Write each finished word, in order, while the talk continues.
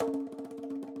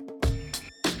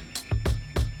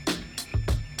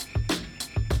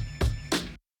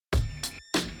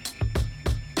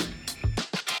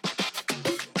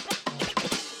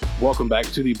Welcome back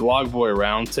to the Blog Boy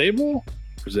Roundtable,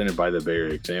 presented by the Bay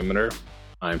Area Examiner.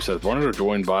 I'm Seth Warner,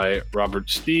 joined by Robert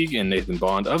Stieg and Nathan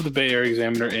Bond of the Bay Area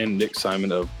Examiner and Nick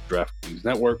Simon of DraftKings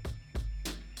Network.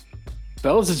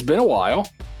 Fellas, it's been a while.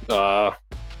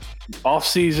 Off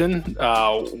season,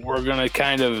 we're going to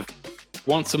kind of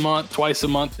once a month, twice a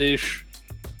month-ish.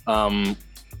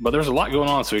 But there's a lot going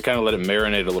on, so we kind of let it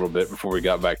marinate a little bit before we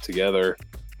got back together.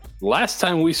 Last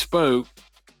time we spoke,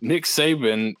 Nick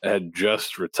Saban had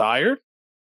just retired.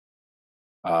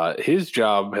 His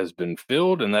job has been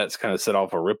filled, and that's kind of set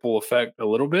off a ripple effect a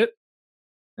little bit.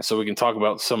 And so we can talk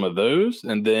about some of those.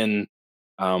 And then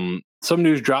some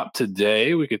news dropped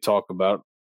today we could talk about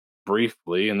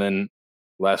briefly. And then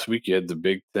last week you had the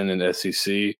Big Ten and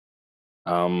SEC in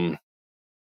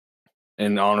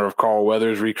honor of Carl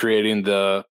Weathers recreating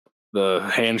the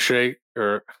handshake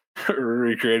or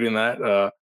recreating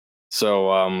that.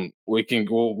 So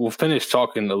we'll finish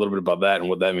talking a little bit about that and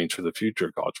what that means for the future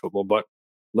of college football. But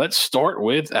let's start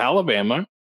with Alabama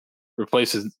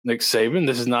replaces Nick Saban.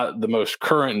 This is not the most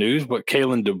current news, but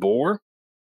Kalen DeBoer.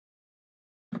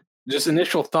 Just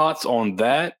initial thoughts on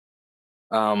that.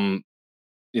 No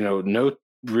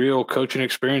real coaching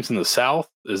experience in the South.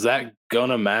 Is that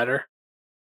gonna matter?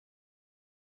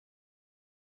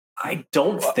 I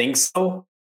don't think so.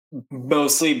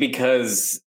 Mostly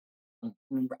because,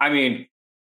 I mean,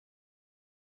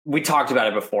 we talked about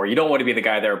it before. You don't want to be the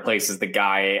guy that replaces the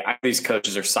guy. These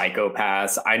coaches are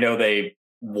psychopaths. I know they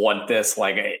want this.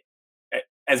 Like,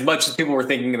 as much as people were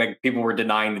thinking that people were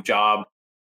denying the job,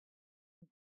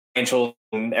 financial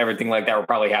and everything like that were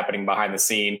probably happening behind the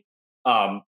scene.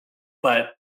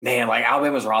 But man, like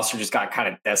Alabama's roster just got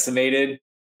kind of decimated.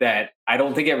 That I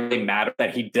don't think it really mattered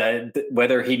that he did,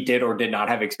 whether he did or did not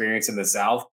have experience in the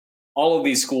South. All of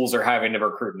these schools are having to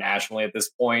recruit nationally at this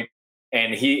point.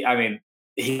 And he got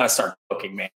to start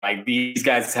cooking, man. Like these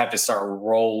guys have to start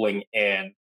rolling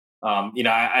in.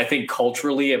 I think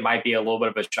culturally it might be a little bit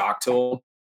of a shock to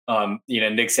him.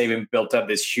 Nick Saban built up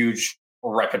this huge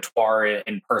repertoire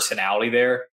and personality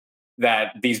there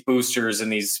that these boosters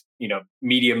and these,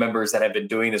 media members that have been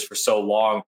doing this for so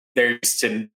long, they're used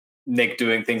to Nick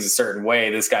doing things a certain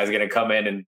way. This guy's going to come in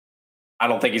and I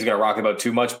don't think he's going to rock the boat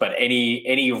too much, but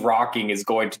any rocking is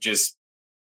going to just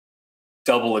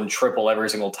double and triple every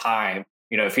single time.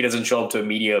 If he doesn't show up to a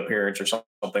media appearance or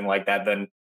something like that, then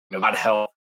God help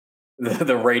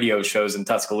the radio shows in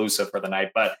Tuscaloosa for the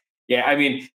night. But yeah, I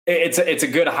mean, it's a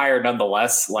good hire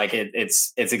nonetheless. Like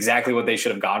it's exactly what they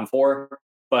should have gone for,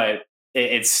 but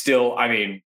it's still, I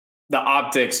mean, the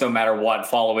optics, no matter what,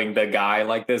 following the guy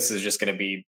like this is just going to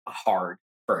be hard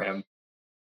for him.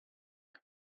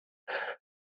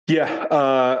 Yeah,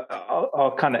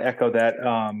 I'll kind of echo that.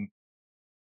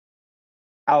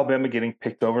 Alabama getting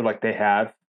picked over like they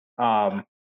have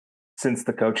since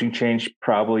the coaching change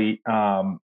probably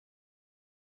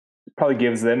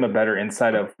gives them a better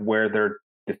insight of where their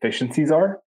deficiencies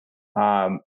are.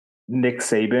 Nick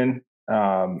Saban,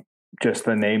 just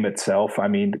the name itself, I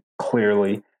mean,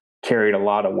 clearly carried a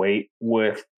lot of weight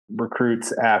with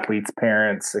recruits, athletes,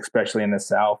 parents, especially in the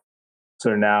South.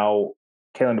 So now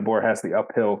Kalen DeBoer has the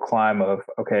uphill climb of,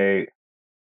 okay,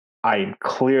 I am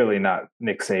clearly not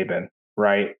Nick Saban,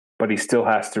 right? But he still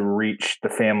has to reach the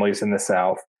families in the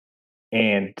South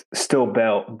and still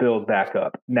build back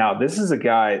up. Now, this is a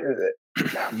guy,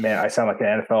 man, I sound like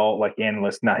an NFL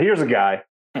analyst. Now, here's a guy,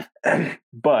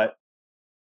 but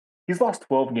he's lost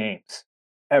 12 games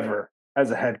ever as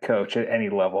a head coach at any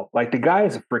level. Like, the guy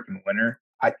is a freaking winner.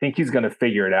 I think he's going to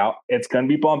figure it out. It's going to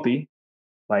be bumpy.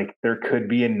 Like, there could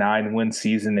be a 9-win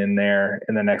season in there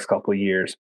in the next couple of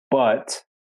years, but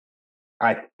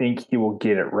I think he will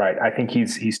get it right. I think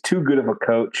he's too good of a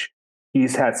coach.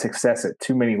 He's had success at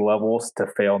too many levels to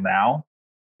fail now.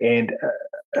 And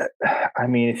I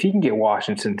mean, if he can get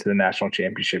Washington to the national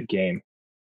championship game,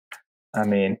 I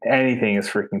mean, anything is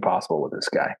freaking possible with this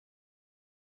guy.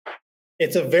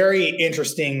 It's a very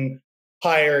interesting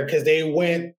hire because they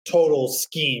went total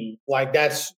scheme. Like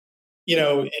that's,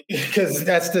 because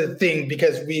that's the thing,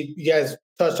 because you guys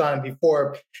touched on it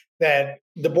before, that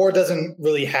the board doesn't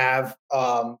really have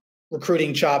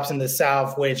recruiting chops in the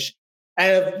South, which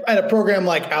at a program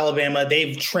like Alabama,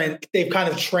 they've kind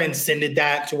of transcended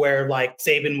that to where like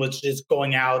Saban was just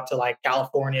going out to like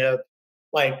California.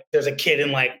 Like there's a kid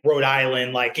in like Rhode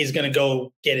Island, like he's going to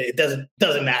go get it. It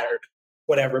doesn't matter,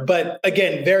 whatever. But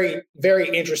again, very, very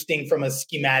interesting from a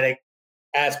schematic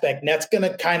aspect. And that's going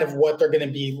to kind of what they're going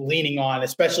to be leaning on,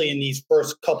 especially in these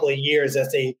first couple of years as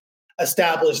they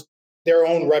establish their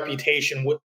own reputation,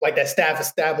 like that staff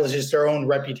establishes their own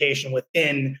reputation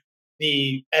within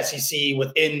the SEC,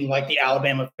 within like the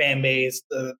Alabama fan base,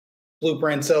 the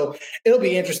blueprint. So it'll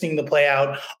be interesting to play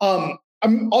out.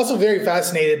 I'm also very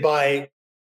fascinated by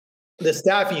the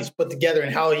staff he's put together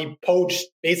and how he poached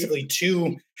basically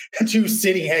two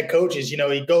sitting head coaches. He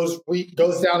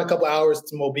goes down a couple hours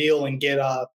to Mobile and get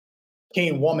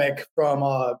Kane Womack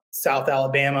from South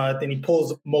Alabama. Then he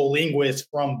pulls Mo Linguist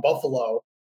from Buffalo.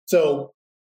 So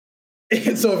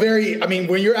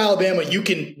when you're Alabama, you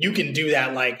can do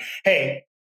that. Like, hey,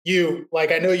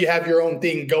 I know you have your own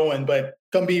thing going, but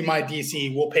come be my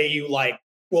DC. We'll pay you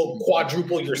we'll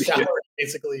quadruple your salary,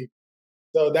 basically.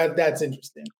 So that's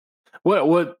interesting.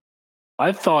 What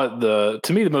I thought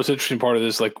to me the most interesting part of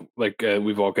this, like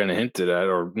we've all kind of hinted at,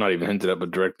 or not even hinted at,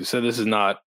 but directly said, this is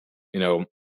not,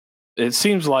 it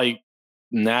seems like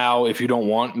now if you don't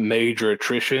want major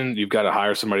attrition, you've got to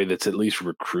hire somebody that's at least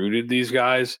recruited these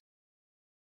guys.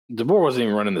 DeBoer wasn't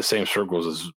even running the same circles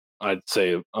as I'd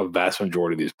say a vast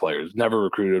majority of these players. Never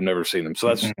recruited them, never seen them. So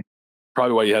that's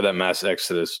probably why you had that mass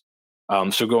exodus.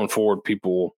 So going forward,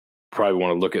 people probably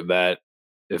want to look at that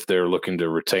if they're looking to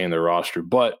retain their roster.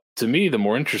 But to me, the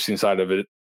more interesting side of it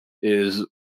is,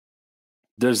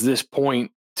 does this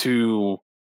point to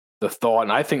the thought,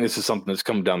 and I think this is something that's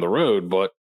coming down the road,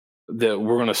 but that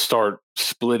we're going to start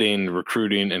splitting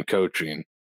recruiting and coaching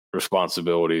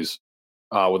responsibilities.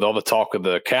 With all the talk of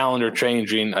the calendar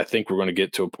changing, I think we're going to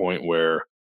get to a point where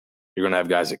you're going to have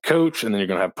guys that coach, and then you're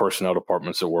going to have personnel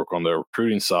departments that work on the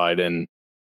recruiting side. And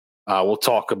we'll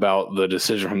talk about the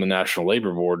decision from the National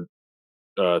Labor Board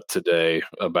today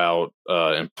about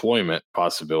employment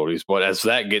possibilities. But as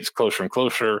that gets closer and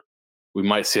closer, we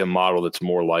might see a model that's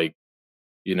more like,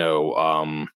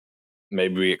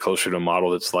 maybe we get closer to a model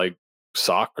that's like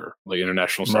soccer, like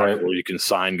international soccer, where you can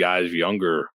sign guys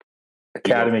younger.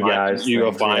 Academy guys. You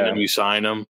go find them, you sign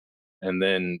them. And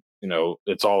then,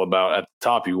 it's all about at the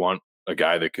top, you want a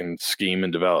guy that can scheme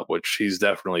and develop, which he's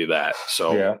definitely that.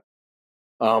 So, yeah.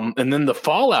 And then the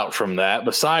fallout from that,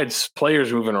 besides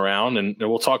players moving around, and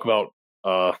we'll talk about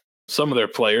some of their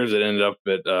players that ended up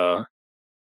at a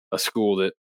school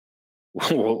that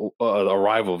a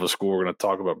rival of a school we're going to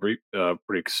talk about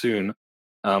pretty soon.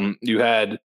 You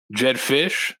had Jed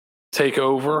Fish take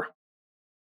over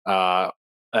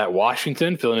at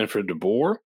Washington, filling in for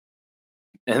DeBoer,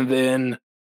 and then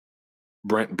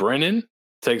Brent Brennan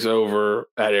takes over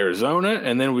at Arizona,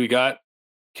 and then we got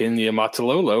Kenya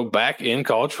Matalolo back in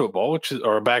college football,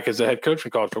 back as a head coach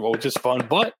in college football, which is fun.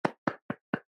 But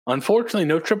unfortunately,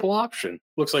 no triple option.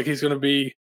 Looks like he's going to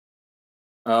be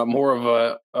more of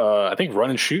a, I think, run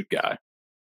and shoot guy.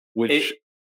 Which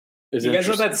is you guys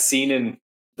know that scene in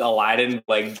Aladdin,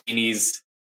 like Genie's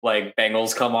like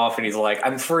bangles come off, and he's like,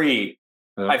 "I'm free."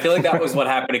 I feel like that was what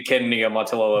happened to Kenya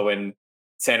Matalolo when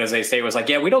San Jose State was like,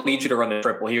 "Yeah, we don't need you to run the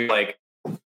triple." He was like,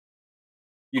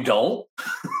 "You don't."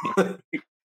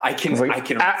 I can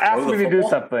ask me to do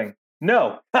something.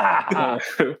 No. Yeah.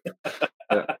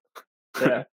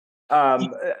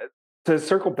 To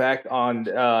circle back on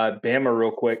Bama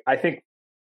real quick, I think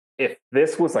if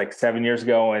this was like 7 years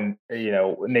ago and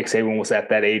Nick Saban was at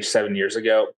that age 7 years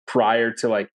ago, prior to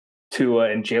like Tua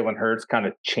and Jalen Hurts kind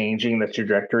of changing the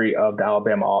trajectory of the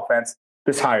Alabama offense,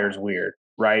 this hire is weird,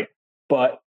 right?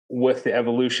 But with the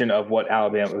evolution of what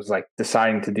Alabama was like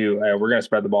deciding to do, we're going to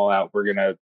spread the ball out. We're going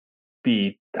to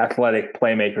be athletic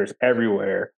playmakers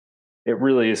everywhere. It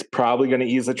really is probably going to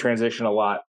ease the transition a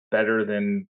lot better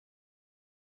than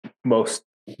most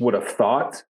would have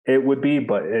thought it would be.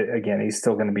 But again, he's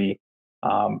still going to be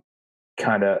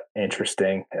kind of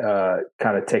interesting,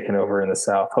 kind of taking over in the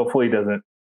South. Hopefully he doesn't,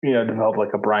 develop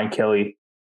like a Brian Kelly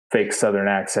fake Southern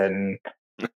accent and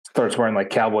starts wearing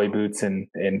like cowboy boots and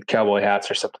cowboy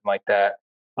hats or something like that.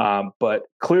 But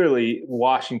clearly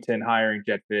Washington hiring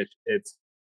Jed Fish, it's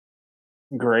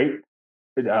great.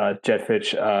 Jed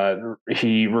Fish,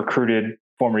 he recruited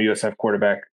former USF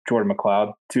quarterback Jordan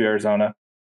McLeod to Arizona.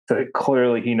 So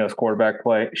clearly he knows quarterback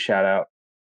play. Shout out.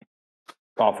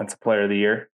 Offensive player of the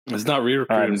year. It's not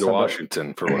re-recruited to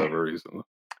Washington for whatever reason.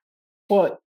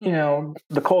 Well,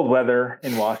 the cold weather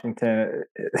in Washington,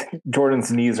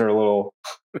 Jordan's knees are a little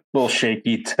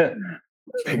shaky to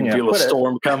feel a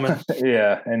storm coming.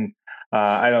 Yeah. And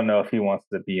I don't know if he wants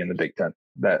to be in the Big Ten.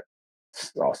 That's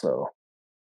also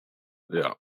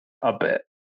a bit.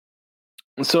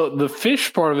 So the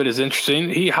Fish part of it is interesting.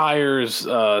 He hires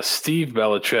Steve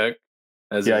Belichick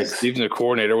as a defensive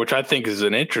coordinator, which I think is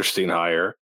an interesting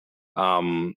hire.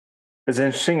 Is it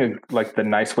interesting, like the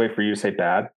nice way for you to say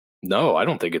bad? No, I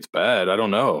don't think it's bad. I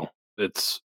don't know.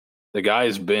 It's the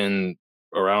guy's been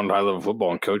around high level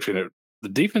football and coaching it. The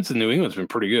defense in New England's been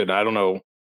pretty good. I don't know.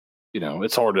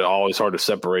 It's always hard to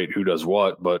separate who does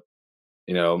what, but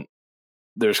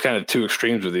there's kind of two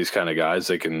extremes with these kind of guys.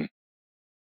 They can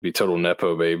be total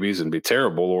nepo babies and be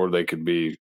terrible, or they could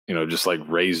be, just like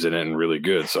raised in it and really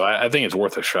good. So I think it's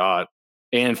worth a shot.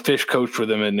 And Fish coached with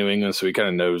him in New England, so he kind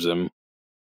of knows him.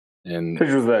 And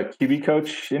Fish was the QB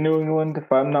coach in New England,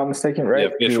 if I'm not mistaken, right?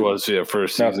 Yeah, Fish was for a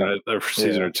season,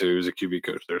 season or two. He was a QB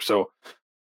coach there. So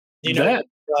do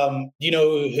you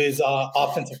know who his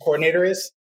offensive coordinator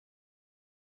is?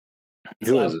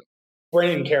 Who is it?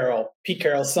 Brennan Carroll, Pete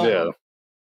Carroll's son. Yeah.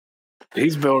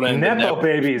 He's building nepo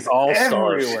babies all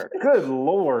stars. Good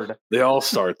Lord. The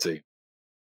all-star team.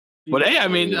 But hey, I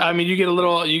mean, you get a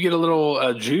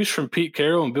little juice from Pete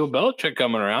Carroll and Bill Belichick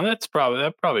coming around. That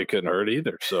probably couldn't hurt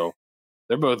either. So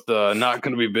they're both not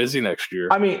going to be busy next year.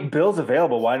 I mean, Bill's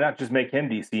available. Why not just make him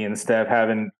DC instead of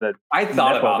having the I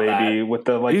thought nepo about baby that. with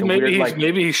the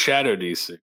maybe he's shadow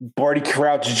DC. Barty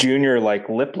Crouch Jr. like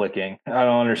lip licking. I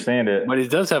don't understand it. But he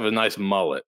does have a nice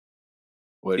mullet.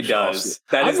 He does.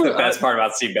 That is the best part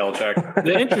about Steve Belichick.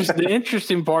 The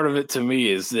interesting part of it to me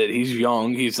is that he's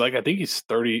young. He's like, I think he's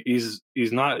 30. He's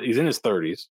in his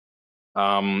 30s.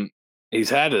 He's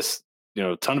had a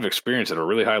ton of experience at a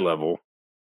really high level.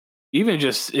 Even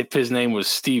just if his name was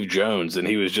Steve Jones and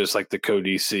he was just like the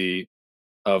co-DC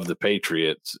of the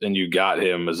Patriots, and you got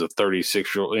him as a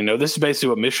 36-year-old. This is basically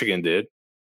what Michigan did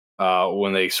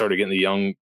when they started getting the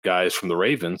young guys from the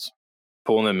Ravens,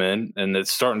 pulling them in, and they're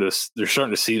starting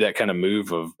to see that kind of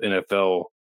move of NFL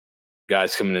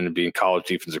guys coming in and being college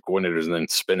defensive coordinators and then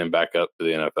spinning back up to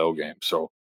the NFL game.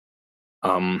 So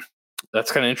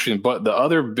that's kind of interesting. But the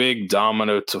other big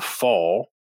domino to fall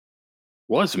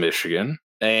was Michigan,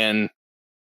 and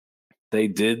they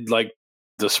did like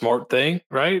the smart thing,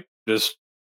 right? Just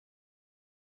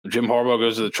Jim Harbaugh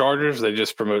goes to the Chargers. They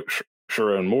just promote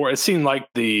Sharon Moore. It seemed like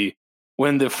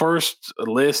when the first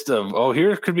list of,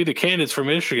 here could be the candidates for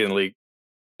Michigan league,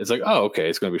 it's like, oh, okay,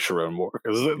 it's going to be Sharon Moore,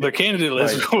 because the candidate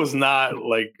list was not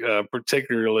like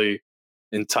particularly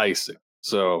enticing.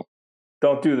 So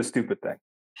don't do the stupid thing.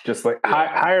 Just like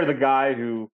hire the guy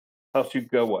who helps you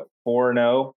go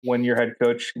 4-0 when your head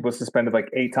coach was suspended like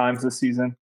 8 times this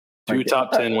season. 2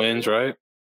 top 10 wins, right?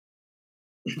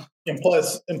 And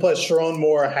plus, Sharon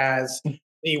Moore has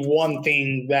the one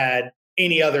thing that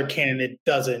any other candidate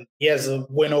doesn't. He has a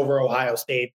win over Ohio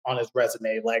State on his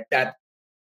resume, like that.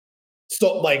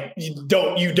 So, like, you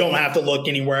don't have to look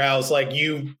anywhere else. Like,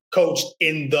 you coached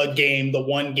in the game, the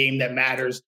one game that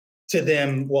matters to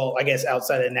them. Well, I guess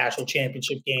outside of the national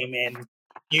championship game, and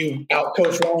you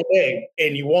outcoached Ron Day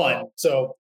and you won.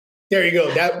 So there you go.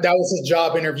 That was his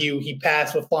job interview. He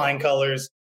passed with flying colors.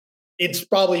 It's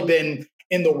probably been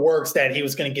in the works that he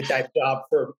was going to get that job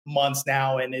for months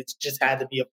now, and it's just had to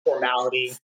be a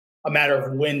formality, a matter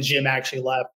of when Jim actually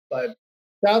left. But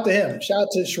shout out to him. Shout out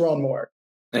to Sharon Moore.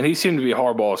 And he seemed to be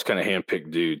Harbaugh's kind of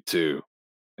handpicked dude too.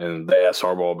 And they asked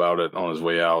Harbaugh about it on his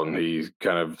way out, and he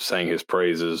kind of sang his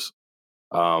praises.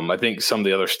 I think some of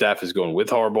the other staff is going with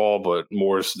Harbaugh, but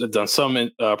Moore's done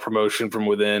some promotion from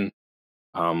within.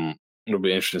 It'll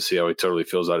be interesting to see how he totally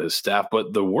fills out his staff.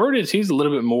 But the word is he's a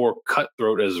little bit more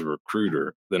cutthroat as a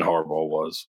recruiter than Harbaugh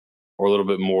was, or a little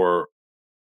bit more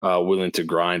willing to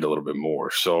grind a little bit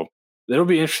more. So it'll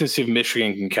be interesting to see if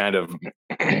Michigan can kind of –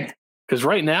 because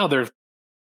right now they're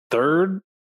third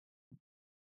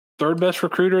best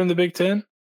recruiter in the Big Ten.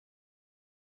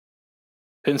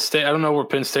 Penn State, I don't know where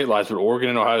Penn State lies, but Oregon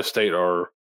and Ohio State are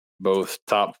both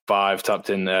top 5, top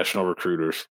 10 national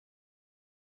recruiters.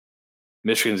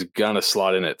 Michigan's gonna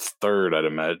slot in at third, I'd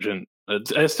imagine.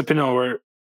 It's depending on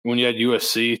when you add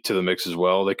USC to the mix as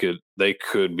well, they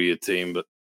could be a team, but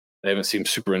they haven't seemed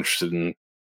super interested in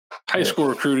high school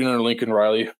recruiting under Lincoln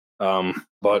Riley.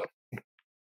 But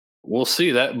we'll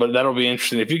see that. But that'll be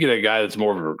interesting if you get a guy that's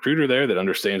more of a recruiter there that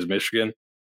understands Michigan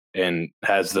and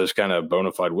has those kind of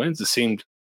bona fide wins. It seemed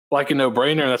like a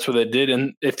no-brainer, and that's what they did.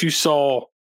 And if you saw,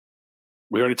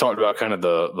 we already talked about kind of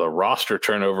the roster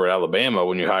turnover at Alabama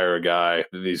when you hire a guy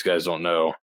that these guys don't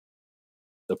know.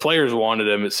 The players wanted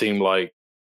him, it seemed like,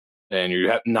 and you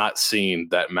have not seen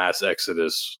that mass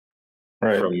exodus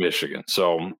from Michigan.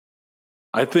 So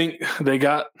I think they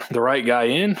got the right guy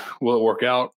in. Will it work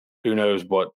out? Who knows?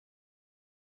 But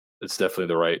it's definitely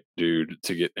the right dude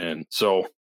to get in. So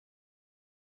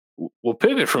we'll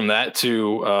pivot from that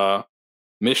to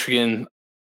Michigan.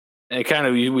 And kind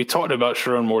of, we talked about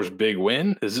Sharon Moore's big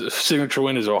win. His signature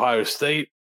win is Ohio State.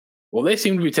 Well, they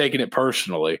seem to be taking it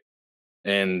personally.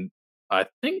 And I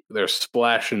think they're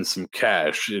splashing some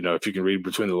cash, if you can read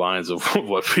between the lines of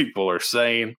what people are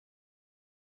saying.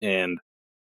 And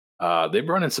they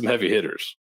brought in some heavy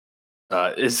hitters.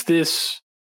 Is this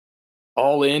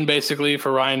all in basically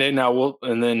for Ryan Day? Now,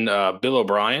 and then Bill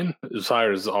O'Brien is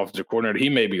hired as the offensive coordinator. He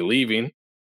may be leaving.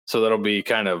 So that'll be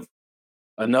kind of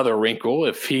another wrinkle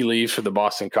if he leaves for the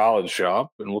Boston College job,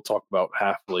 and we'll talk about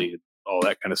Halfley and all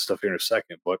that kind of stuff here in a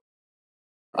second. But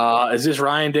is this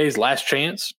Ryan Day's last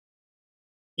chance?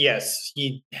 Yes,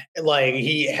 he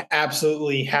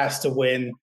absolutely has to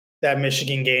win that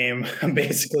Michigan game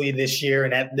basically this year,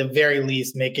 and at the very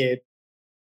least make it.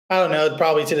 I don't know,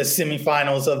 probably to the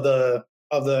semifinals of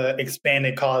the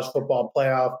expanded college football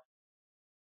playoff.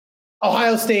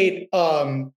 Ohio State,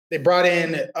 they brought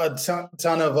in a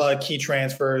ton of key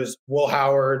transfers. Will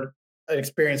Howard, an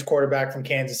experienced quarterback from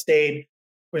Kansas State,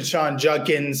 with Sean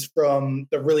Judkins from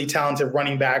the really talented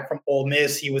running back from Ole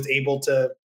Miss. He was able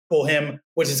to pull him,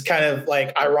 which is kind of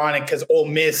like ironic because Ole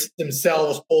Miss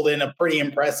themselves pulled in a pretty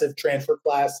impressive transfer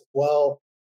class as well.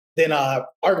 Then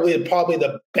arguably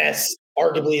the best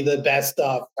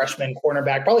freshman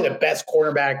cornerback, probably the best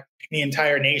cornerback in the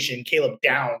entire nation, Caleb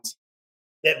Downs.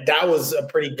 That was a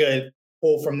pretty good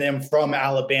pull from them from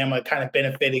Alabama, kind of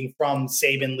benefiting from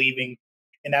Saban leaving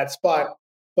in that spot.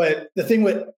 But the thing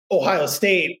with Ohio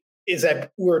State is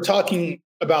that we're talking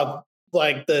about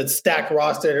like the stacked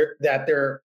roster that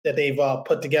they've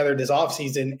put together this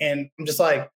offseason, and I'm just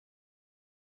like,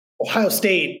 Ohio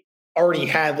State already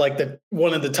had like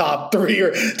one of the top 3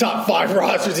 or top 5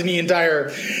 rosters in the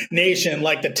entire nation.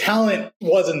 Like the talent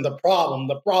wasn't the problem.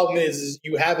 The problem is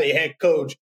you have a head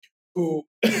coach who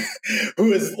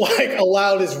is like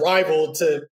allowed his rival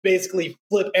to basically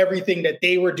flip everything that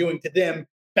they were doing to them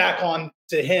back on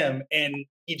to him, and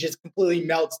he just completely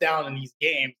melts down in these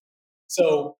games.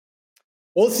 So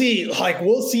we'll see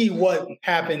what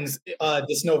happens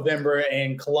this November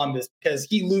in Columbus, because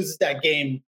he loses that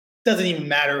game. Doesn't even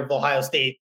matter if Ohio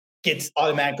State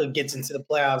automatically gets into the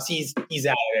playoffs. He's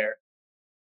out of there.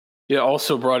 Yeah,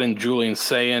 also brought in Julian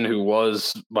Sayin, who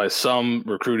was, by some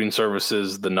recruiting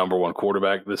services, the number 1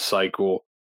 quarterback this cycle.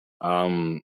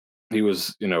 He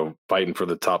was, fighting for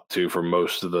the top 2 for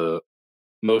most of the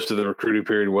recruiting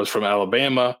period. Was from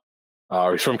Alabama.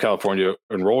 He's from California,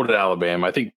 enrolled at Alabama.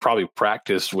 I think probably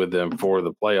practiced with them for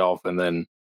the playoff, and then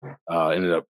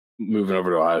ended up moving over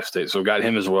to Ohio State. So got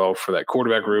him as well for that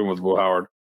quarterback room with Will Howard.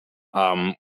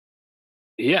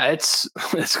 Yeah, it's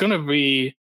going to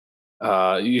be.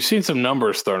 You've seen some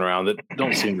numbers thrown around that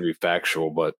don't seem to be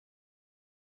factual, but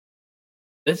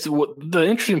it's what the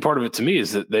interesting part of it to me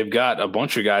is that they've got a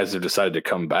bunch of guys that decided to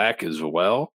come back as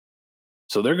well.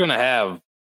 So they're going to have,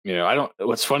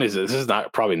 what's funny is that this is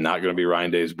probably not going to be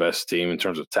Ryan Day's best team in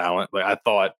terms of talent. Like I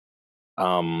thought,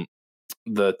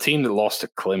 the team that lost to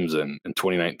Clemson in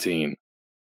 2019,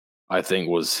 I think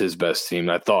was his best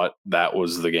team. I thought that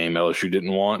was the game LSU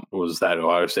didn't want, was that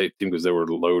Ohio State team, because they were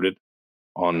loaded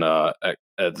on at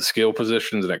the skill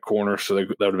positions and at corner, so that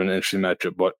would have been an interesting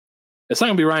matchup. But it's not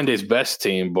going to be Ryan Day's best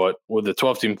team, but with the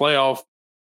 12-team playoff,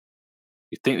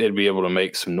 you think they'd be able to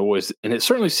make some noise. And it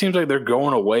certainly seems like they're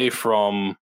going away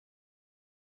from,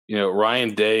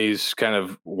 Ryan Day's kind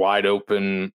of wide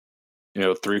open,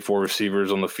 3-4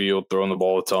 receivers on the field, throwing the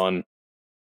ball a ton.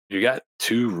 You got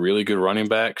 2 really good running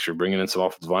backs. You're bringing in some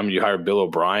offensive linemen. You hire Bill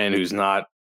O'Brien, who's not,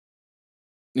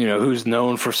 who's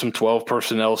known for some 12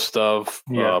 personnel stuff,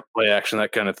 play action,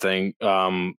 that kind of thing.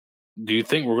 Do you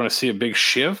think we're going to see a big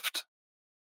shift?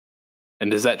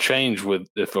 And does that change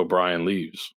if O'Brien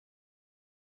leaves?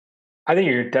 I think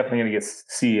you're definitely going to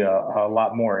see a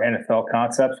lot more NFL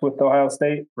concepts with Ohio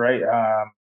State, right?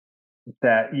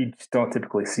 That you just don't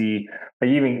typically see.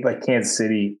 Like even like Kansas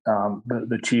City,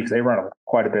 the Chiefs, they run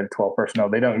quite a bit of 12 personnel.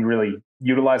 They don't really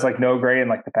utilize like Noah Gray in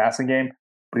like the passing game,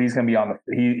 but he's going to be on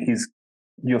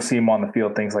you'll see him on the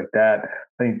field, things like that.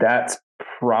 I think that's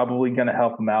probably going to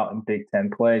help him out in Big Ten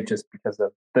play just because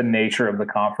of the nature of the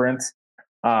conference.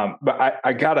 But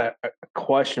I got a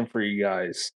question for you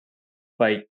guys.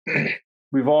 Like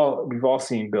we've all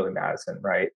seen Billy Madison,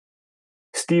 right?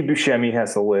 Steve Buscemi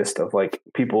has a list of like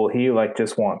people he like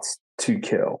just wants to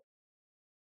kill.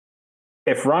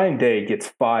 If Ryan Day gets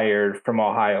fired from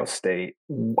Ohio State,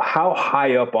 how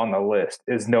high up on the list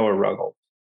is Noah Ruggles,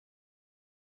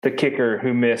 the kicker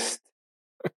who missed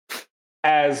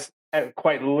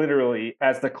quite literally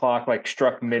as the clock like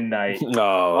struck midnight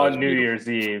on New Year's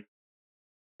Eve,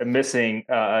 missing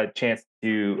a chance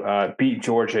to beat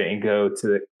Georgia and go to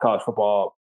the college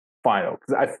football final?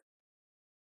 Because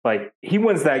he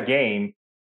wins that game.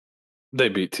 They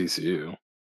beat TCU.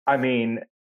 I mean,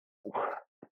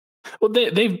 well,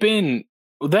 they've been.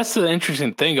 Well, that's the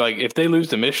interesting thing. Like, if they lose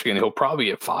to Michigan, he'll probably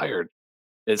get fired.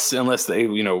 It's unless they,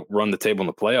 run the table in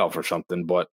the playoff or something.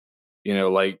 But,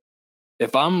 like,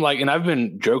 if I'm like, and I've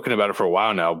been joking about it for a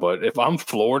while now, but if I'm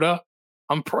Florida,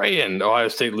 I'm praying Ohio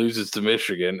State loses to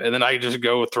Michigan, and then I just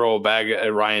go throw a bag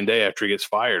at Ryan Day after he gets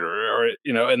fired, or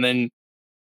and then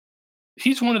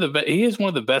he's he is one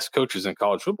of the best coaches in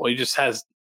college football. He just has,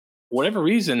 whatever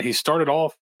reason, he started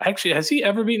off. Actually, has he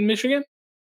ever beaten Michigan?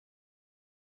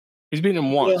 He's beaten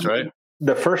him once, right?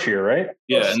 The first year, right?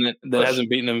 Yeah, and then hasn't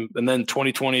beaten him. And then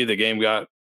 2020, the game got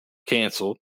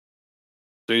canceled.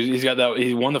 So he's got that.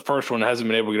 He won the first one, hasn't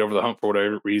been able to get over the hump for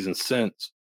whatever reason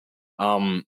since.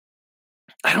 I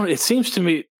don't. It seems to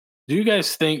me. Do you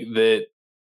guys think that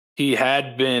he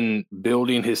had been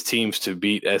building his teams to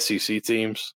beat SEC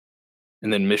teams,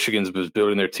 and then Michigan's was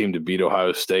building their team to beat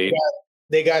Ohio State? Yeah,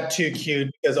 they got too cute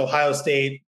because Ohio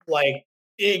State, like,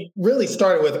 it really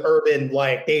started with Urban.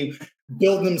 Like, they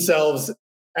built themselves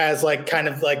as like kind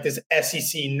of like this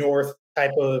SEC North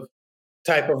type of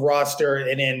roster,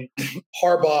 and then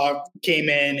Harbaugh came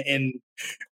in and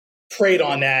preyed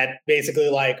on that, basically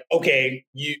like,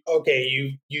 you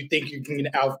think you can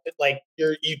out, like,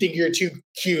 you think you're too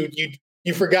cute,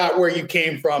 you forgot where you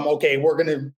came from, okay, we're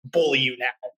gonna bully you now.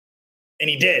 And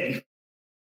he did.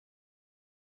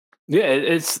 Yeah,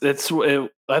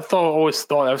 always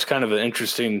thought that was kind of an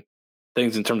interesting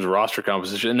things in terms of roster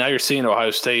composition. And now you're seeing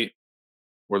Ohio State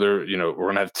where we're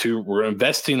going to have we're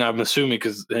investing, I'm assuming,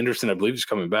 because Henderson, I believe, is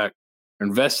coming back. We're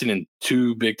investing in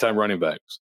 2 big-time running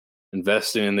backs,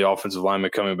 investing in the offensive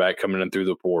lineman coming in through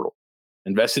the portal,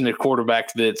 investing in a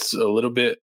quarterback that's a little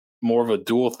bit more of a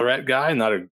dual threat guy,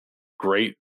 not a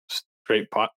great straight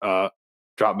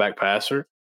drop back passer.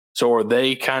 So are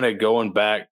they kind of going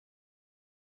back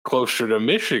closer to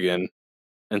Michigan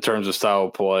in terms of style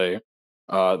of play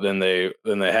than they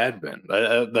had been?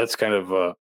 That's kind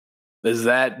of is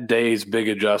that day's big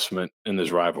adjustment in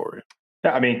this rivalry?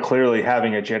 Yeah, I mean, clearly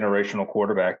having a generational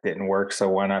quarterback didn't work, so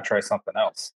why not try something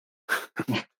else?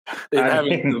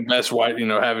 Having the best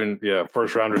having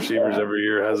first round receivers every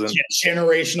year hasn't.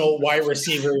 Generational wide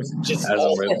receivers just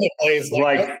all over the place.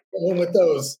 Like with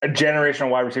those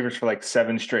generational wide receivers for like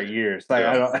 7 straight years. Like,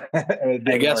 yeah. And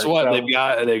guess what? So,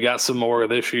 they've got some more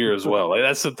this year as well. Like,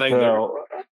 that's the thing. So,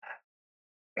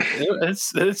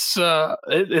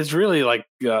 it's really like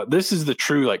this is the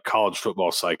true like college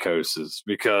football psychosis,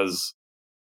 because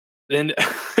in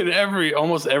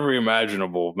almost every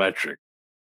imaginable metric,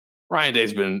 Ryan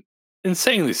Day's been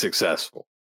insanely successful.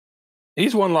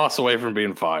 He's 1 loss away from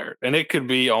being fired, and it could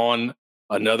be on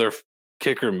another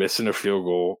kicker missing a field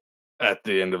goal at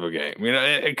the end of a game.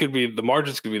 It could be, the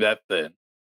margins could be that thin,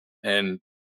 and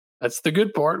that's the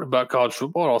good part about college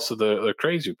football, also the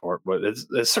crazy part. But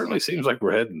it certainly seems like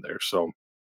we're heading there, so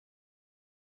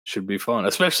should be fun,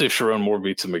 especially if Sharon Moore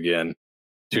beats him again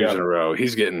 2 years in a row.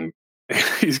 He's getting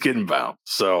bounced.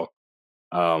 So,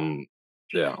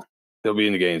 yeah. He'll be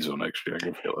in the Gainesville next year. I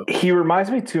can feel it. He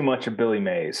reminds me too much of Billy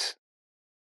Mays.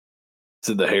 Is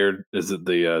it the hair? Is it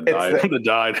the dyed? The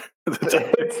dyed.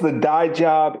 It's the dye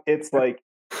job. It's like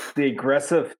the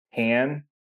aggressive tan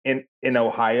in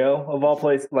Ohio of all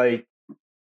places. Like,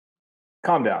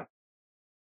 calm down.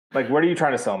 Like, what are you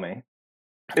trying to sell me?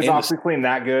 Is OxyClean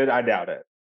that good? I doubt it.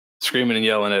 Screaming and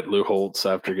yelling at Lou Holtz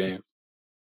after game.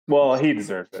 Well, he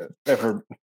deserves it.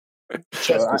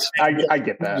 I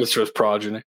get that. Just for his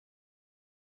progeny.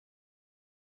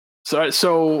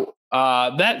 So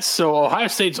Ohio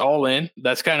State's all in.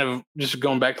 That's kind of just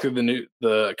going back through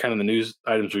the news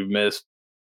items we've missed.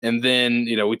 And then,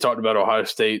 we talked about Ohio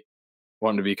State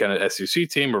wanting to be kind of SEC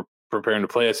team or preparing to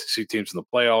play SEC teams in the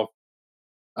playoff.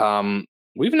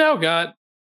 We've now got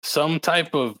some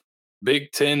type of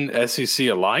Big Ten SEC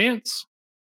alliance,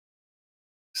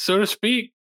 so to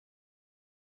speak.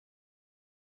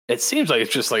 It seems like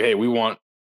it's just like, hey, we're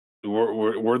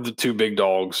the 2 big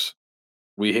dogs.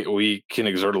 We can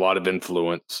exert a lot of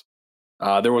influence.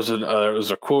 There was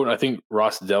a quote. I think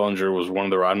Ross Dellinger was one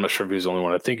of the. I'm not sure if he was the only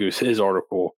one. I think it was his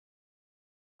article.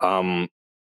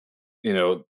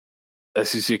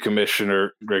 SEC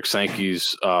Commissioner Greg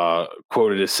Sankey's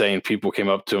quoted as saying people came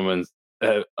up to him,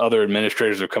 and other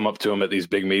administrators have come up to him at these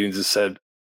big meetings and said,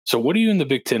 "So what do you in the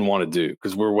Big Ten want to do?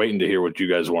 Because we're waiting to hear what you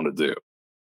guys want to do."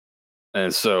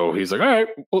 And so he's like, "All right,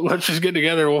 well, let's just get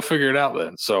together and we'll figure it out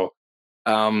then." So,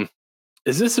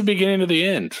 is this the beginning of the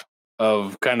end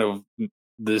of kind of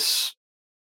this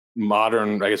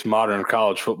modern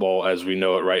college football as we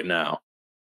know it right now?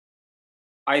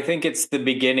 I think it's the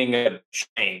beginning of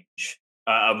change,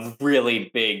 a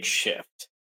really big shift.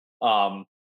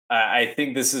 I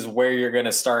think this is where you're going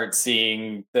to start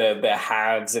seeing the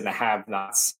haves and the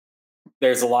have-nots.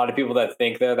 There's a lot of people that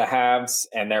think they're the haves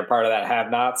and they're part of that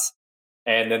have-nots.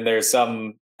 And then there's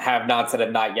some have-nots that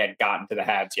have not yet gotten to the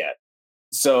haves yet.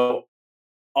 So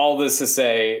all this to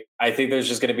say, I think there's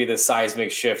just going to be this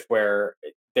seismic shift where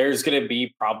there's going to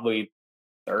be probably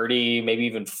 30, maybe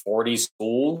even 40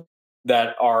 schools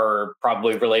that are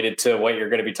probably related to what you're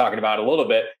going to be talking about a little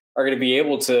bit are going to be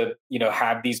able to,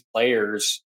 have these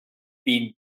players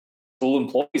be full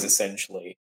employees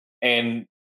essentially. And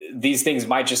these things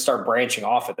might just start branching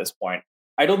off at this point.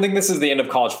 I don't think this is the end of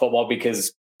college football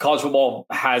because college football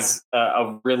has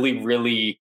a really,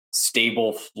 really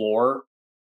stable floor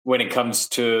when it comes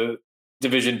to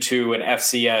Division II and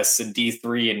FCS and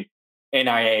D3 and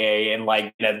NIAA.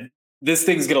 And this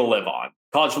thing's going to live on.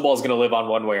 College football is going to live on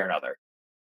one way or another.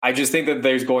 I just think that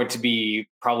there's going to be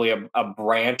probably a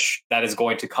branch that is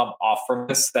going to come off from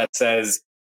this that says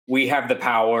we have the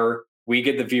power, we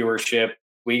get the viewership,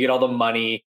 we get all the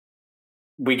money,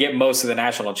 we get most of the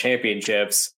national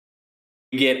championships,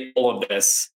 we get all of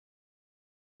this,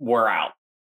 we're out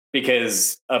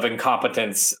because of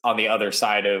incompetence on the other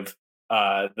side of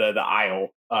the aisle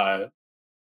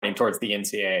towards the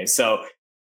NCAA. So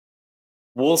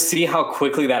we'll see how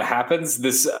quickly that happens.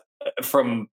 This,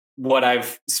 from what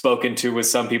I've spoken to with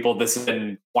some people, this has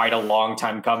been quite a long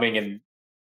time coming. And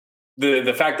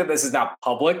the fact that this is now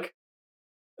public,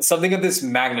 something of this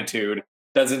magnitude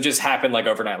doesn't just happen like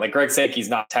overnight. Like Greg Sankey's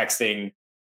not texting,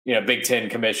 Big Ten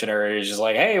commissioner. He's just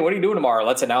like, hey, what are you doing tomorrow?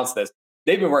 Let's announce this.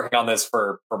 They've been working on this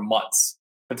for months,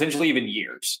 potentially even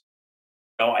years.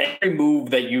 Every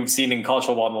move that you've seen in college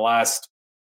football in the last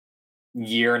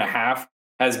year and a half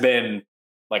has been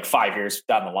like 5 years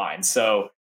down the line. So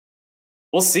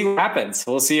we'll see what happens.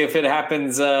 We'll see if it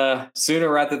happens sooner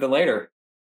rather than later.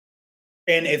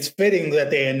 And it's fitting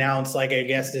that they announced, I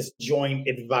guess, this joint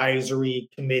advisory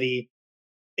committee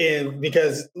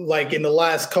because, in the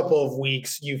last couple of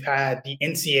weeks, you've had the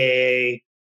NCAA,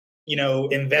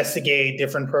 investigate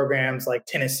different programs like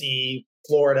Tennessee,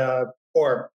 Florida,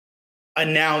 or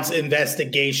announce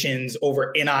investigations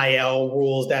over NIL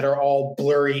rules that are all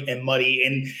blurry and muddy.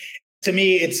 And to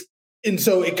me,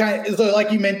 so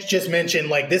like you just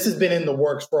mentioned, this has been in the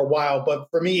works for a while, but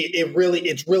for me,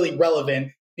 it's really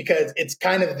relevant because it's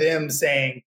kind of them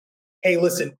saying, hey,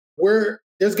 listen,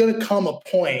 there's going to come a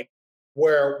point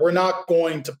where we're not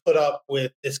going to put up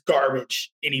with this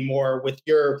garbage anymore with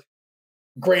your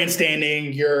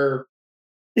grandstanding, your,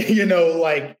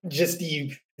 just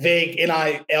the vague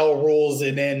NIL rules.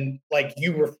 And then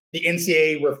the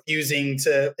NCAA refusing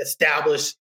to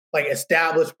establish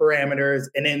parameters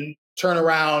and then turn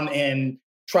around and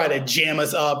try to jam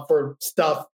us up for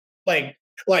stuff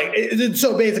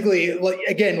so basically,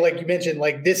 again, like you mentioned,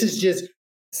 this is just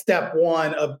step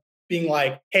one of being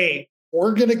hey,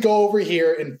 we're going to go over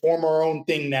here and form our own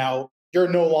thing now. You're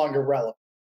no longer relevant.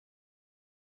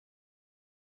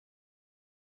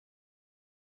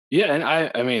 Yeah, and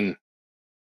I mean,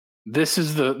 this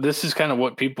is kind of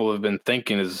what people have been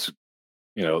thinking is,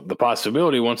 the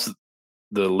possibility once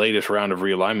the latest round of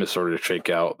realignment started to shake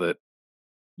out that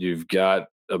you've got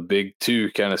a big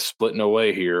two kind of splitting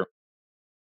away here.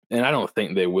 And I don't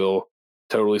think they will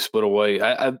totally split away.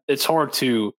 It's hard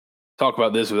to talk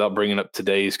about this without bringing up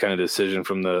today's kind of decision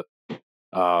from the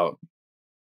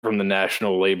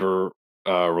National Labor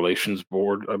Relations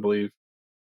Board, I believe.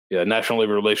 Yeah, National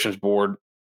Labor Relations Board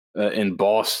in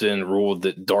Boston ruled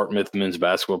that Dartmouth men's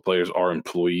basketball players are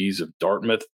employees of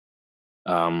Dartmouth,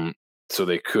 so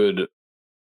they could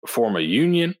form a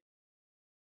union.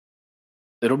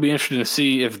 It'll be interesting to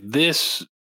see if this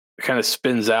kind of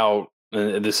spins out.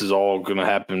 And this is all going to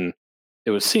happen.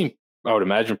 It would seem, I would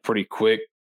imagine, pretty quick.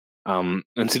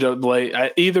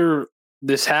 NCAA, either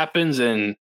this happens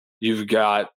and you've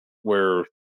got where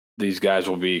these guys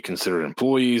will be considered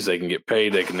employees, they can get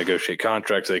paid, they can negotiate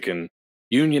contracts, they can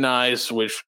unionize,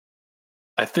 which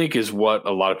I think is what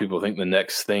a lot of people think the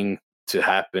next thing to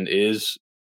happen is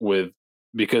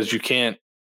because you can't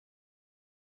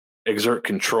exert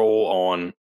control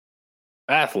on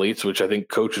athletes, which I think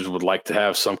coaches would like to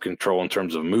have some control in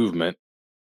terms of movement.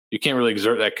 You can't really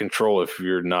exert that control if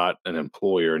you're not an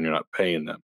employer and you're not paying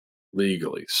them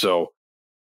legally. So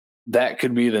that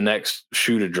could be the next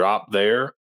shoe to drop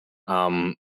there.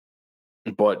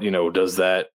 But, does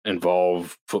that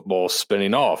involve football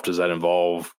spinning off? Does that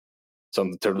involve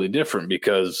something totally different?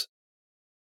 Because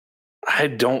I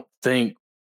don't think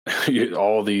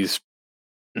all these,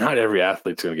 not every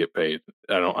athlete's going to get paid.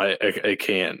 I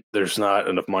can't. There's not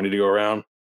enough money to go around.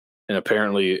 And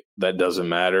apparently that doesn't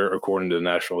matter according to the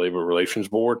National Labor Relations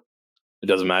Board. It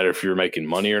doesn't matter if you're making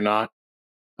money or not.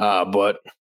 But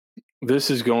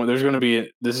there's going to be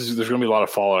a lot of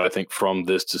fallout, I think, from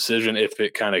this decision if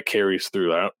it kind of carries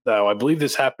through. Now, I believe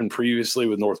this happened previously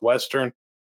with Northwestern.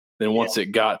 Then once it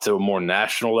got to a more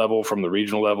national level from the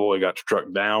regional level, it got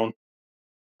struck down.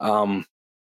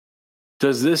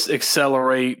 Does this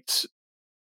accelerate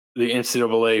the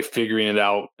NCAA figuring it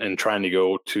out and trying to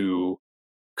go to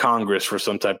Congress for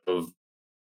some type of,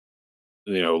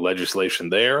 legislation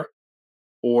there,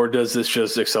 or does this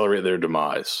just accelerate their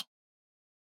demise?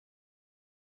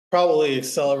 Probably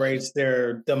accelerates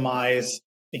their demise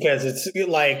because it's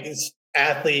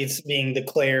athletes being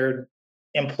declared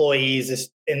employees is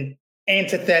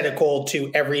antithetical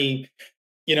to every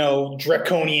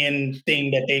draconian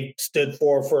thing that they've stood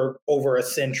for over a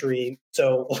century.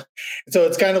 So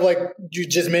it's kind of like you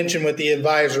just mentioned with the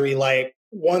advisory, like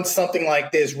once something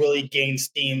like this really gains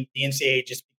steam, the NCAA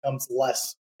just becomes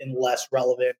less and less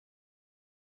relevant.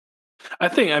 I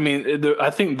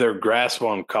think their grasp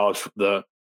on college, the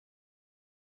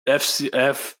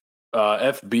FBS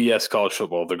college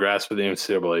football, the grasp of the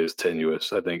NCAA is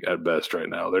tenuous, I think, at best right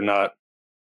now. They're not,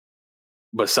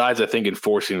 besides, I think,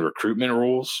 enforcing recruitment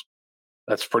rules,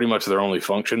 that's pretty much their only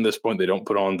function at this point. They don't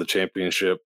put on the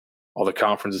championship. All the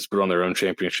conferences put on their own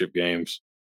championship games.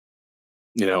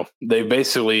 They've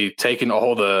basically taken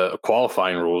all the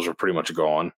qualifying rules are pretty much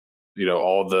gone.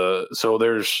 So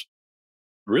there's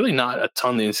really not a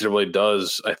ton the NCAA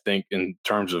does, I think, in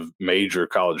terms of major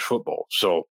college football.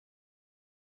 So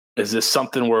is this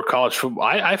something where college football,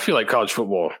 I feel like college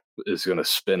football is going to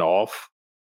spin off.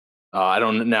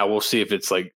 Now we'll see if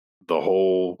it's like the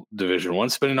whole Division I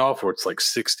spinning off or it's like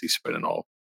 60 spinning off.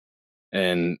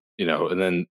 And, and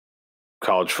then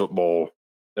college football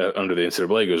under the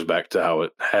NCAA goes back to how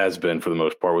it has been for the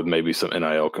most part with maybe some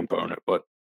NIL component. But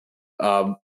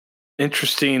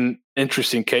interesting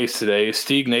case today.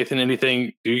 Steve, Nathan,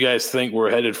 anything, do you guys think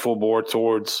we're headed full bore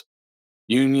towards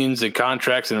unions and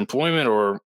contracts and employment,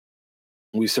 or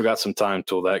we still got some time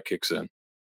till that kicks in?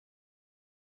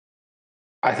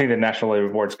 I think the National Labor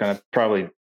Board is going to probably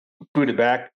boot it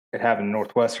back. It happened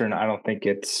Northwestern. I don't think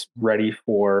it's ready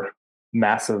for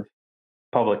massive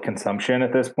public consumption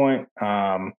at this point.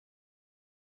 The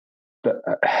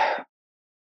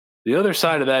other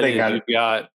side of that is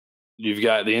you've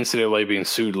got the NCAA being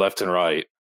sued left and right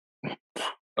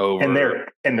over,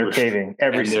 and they're caving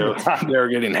every single time. They're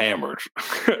getting hammered.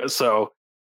 So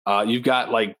you've got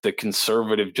like the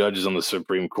conservative judges on the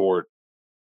Supreme Court,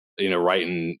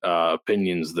 writing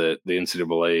opinions that the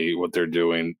NCAA, what they're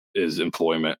doing is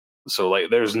employment. So like,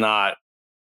 there's not,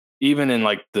 even in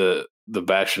like the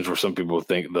bastions where some people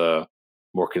think the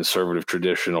more conservative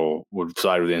traditional would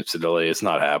side with the NCAA, it's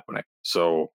not happening.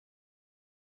 So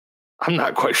I'm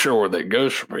not quite sure where that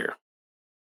goes from here.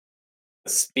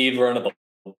 The speed run of the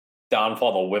downfall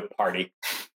of the whip party.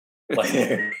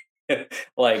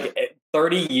 Like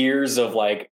 30 years of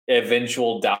like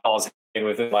eventual downfalls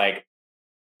within like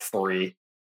 3.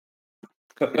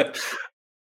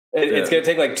 It's going to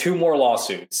take like 2 more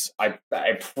lawsuits. I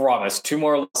promise, 2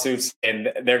 more lawsuits, and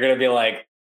they're going to be like,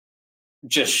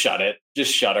 just shut it,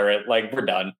 just shutter it. Like, we're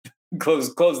done.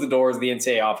 Close the doors. The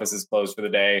NCAA office is closed for the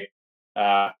day.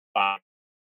 Bye.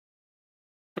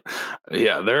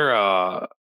 Yeah,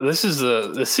 this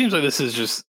seems like this is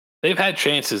just, they've had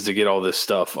chances to get all this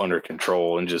stuff under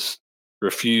control and just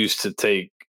refuse to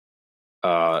take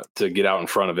to get out in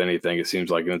front of anything. It seems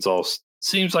like, and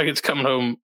seems like it's coming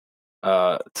home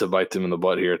to bite them in the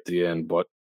butt here at the end. But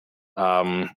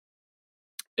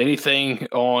anything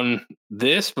on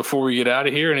this before we get out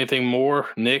of here? Anything more?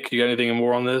 Nick, you got anything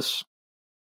more on this?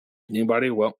 Anybody?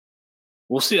 Well,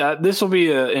 we'll see. This will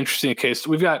be an interesting case.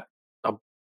 We've got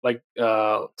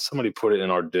somebody put it in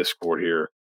our Discord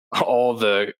here, all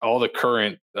the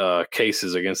current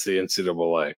cases against the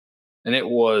NCAA, and it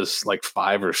was like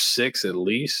 5 or 6 at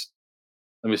least.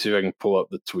 Let me see if I can pull up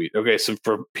the tweet. Okay, so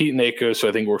for Pete Nako, so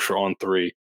I think we're on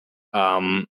 3.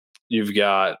 You've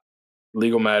got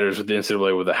legal matters with the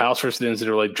NCAA with the House versus the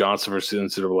NCAA, Johnson versus the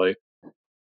NCAA,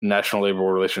 National Labor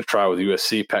Board Relations trial with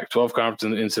USC, Pac-12 conference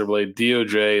and the NCAA,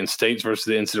 DOJ and states versus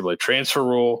the NCAA transfer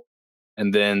rule,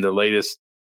 and then the latest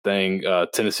thing,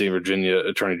 Tennessee and Virginia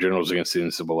attorney generals against the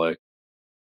NCAA.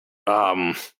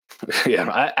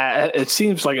 It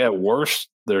seems like at worst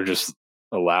they're just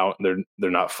they're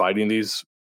not fighting these.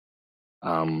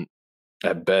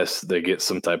 At best, they get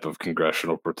some type of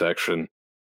congressional protection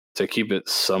to keep it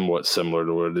somewhat similar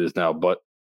to what it is now. But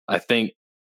I think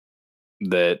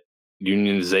that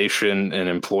unionization and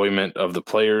employment of the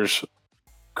players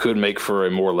could make for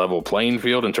a more level playing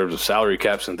field in terms of salary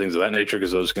caps and things of that nature,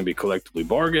 because those can be collectively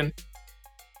bargained.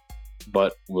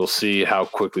 But we'll see how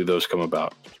quickly those come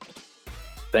about.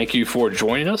 Thank you for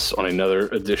joining us on another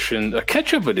edition, a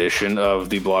catch-up edition of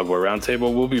the Blog Boy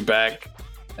Roundtable. We'll be back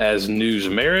as news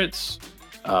merits,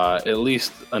 at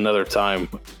least another time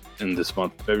in this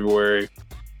month of February.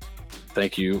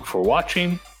 Thank you for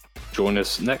watching. Join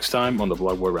us next time on the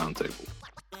Blog Boy Roundtable.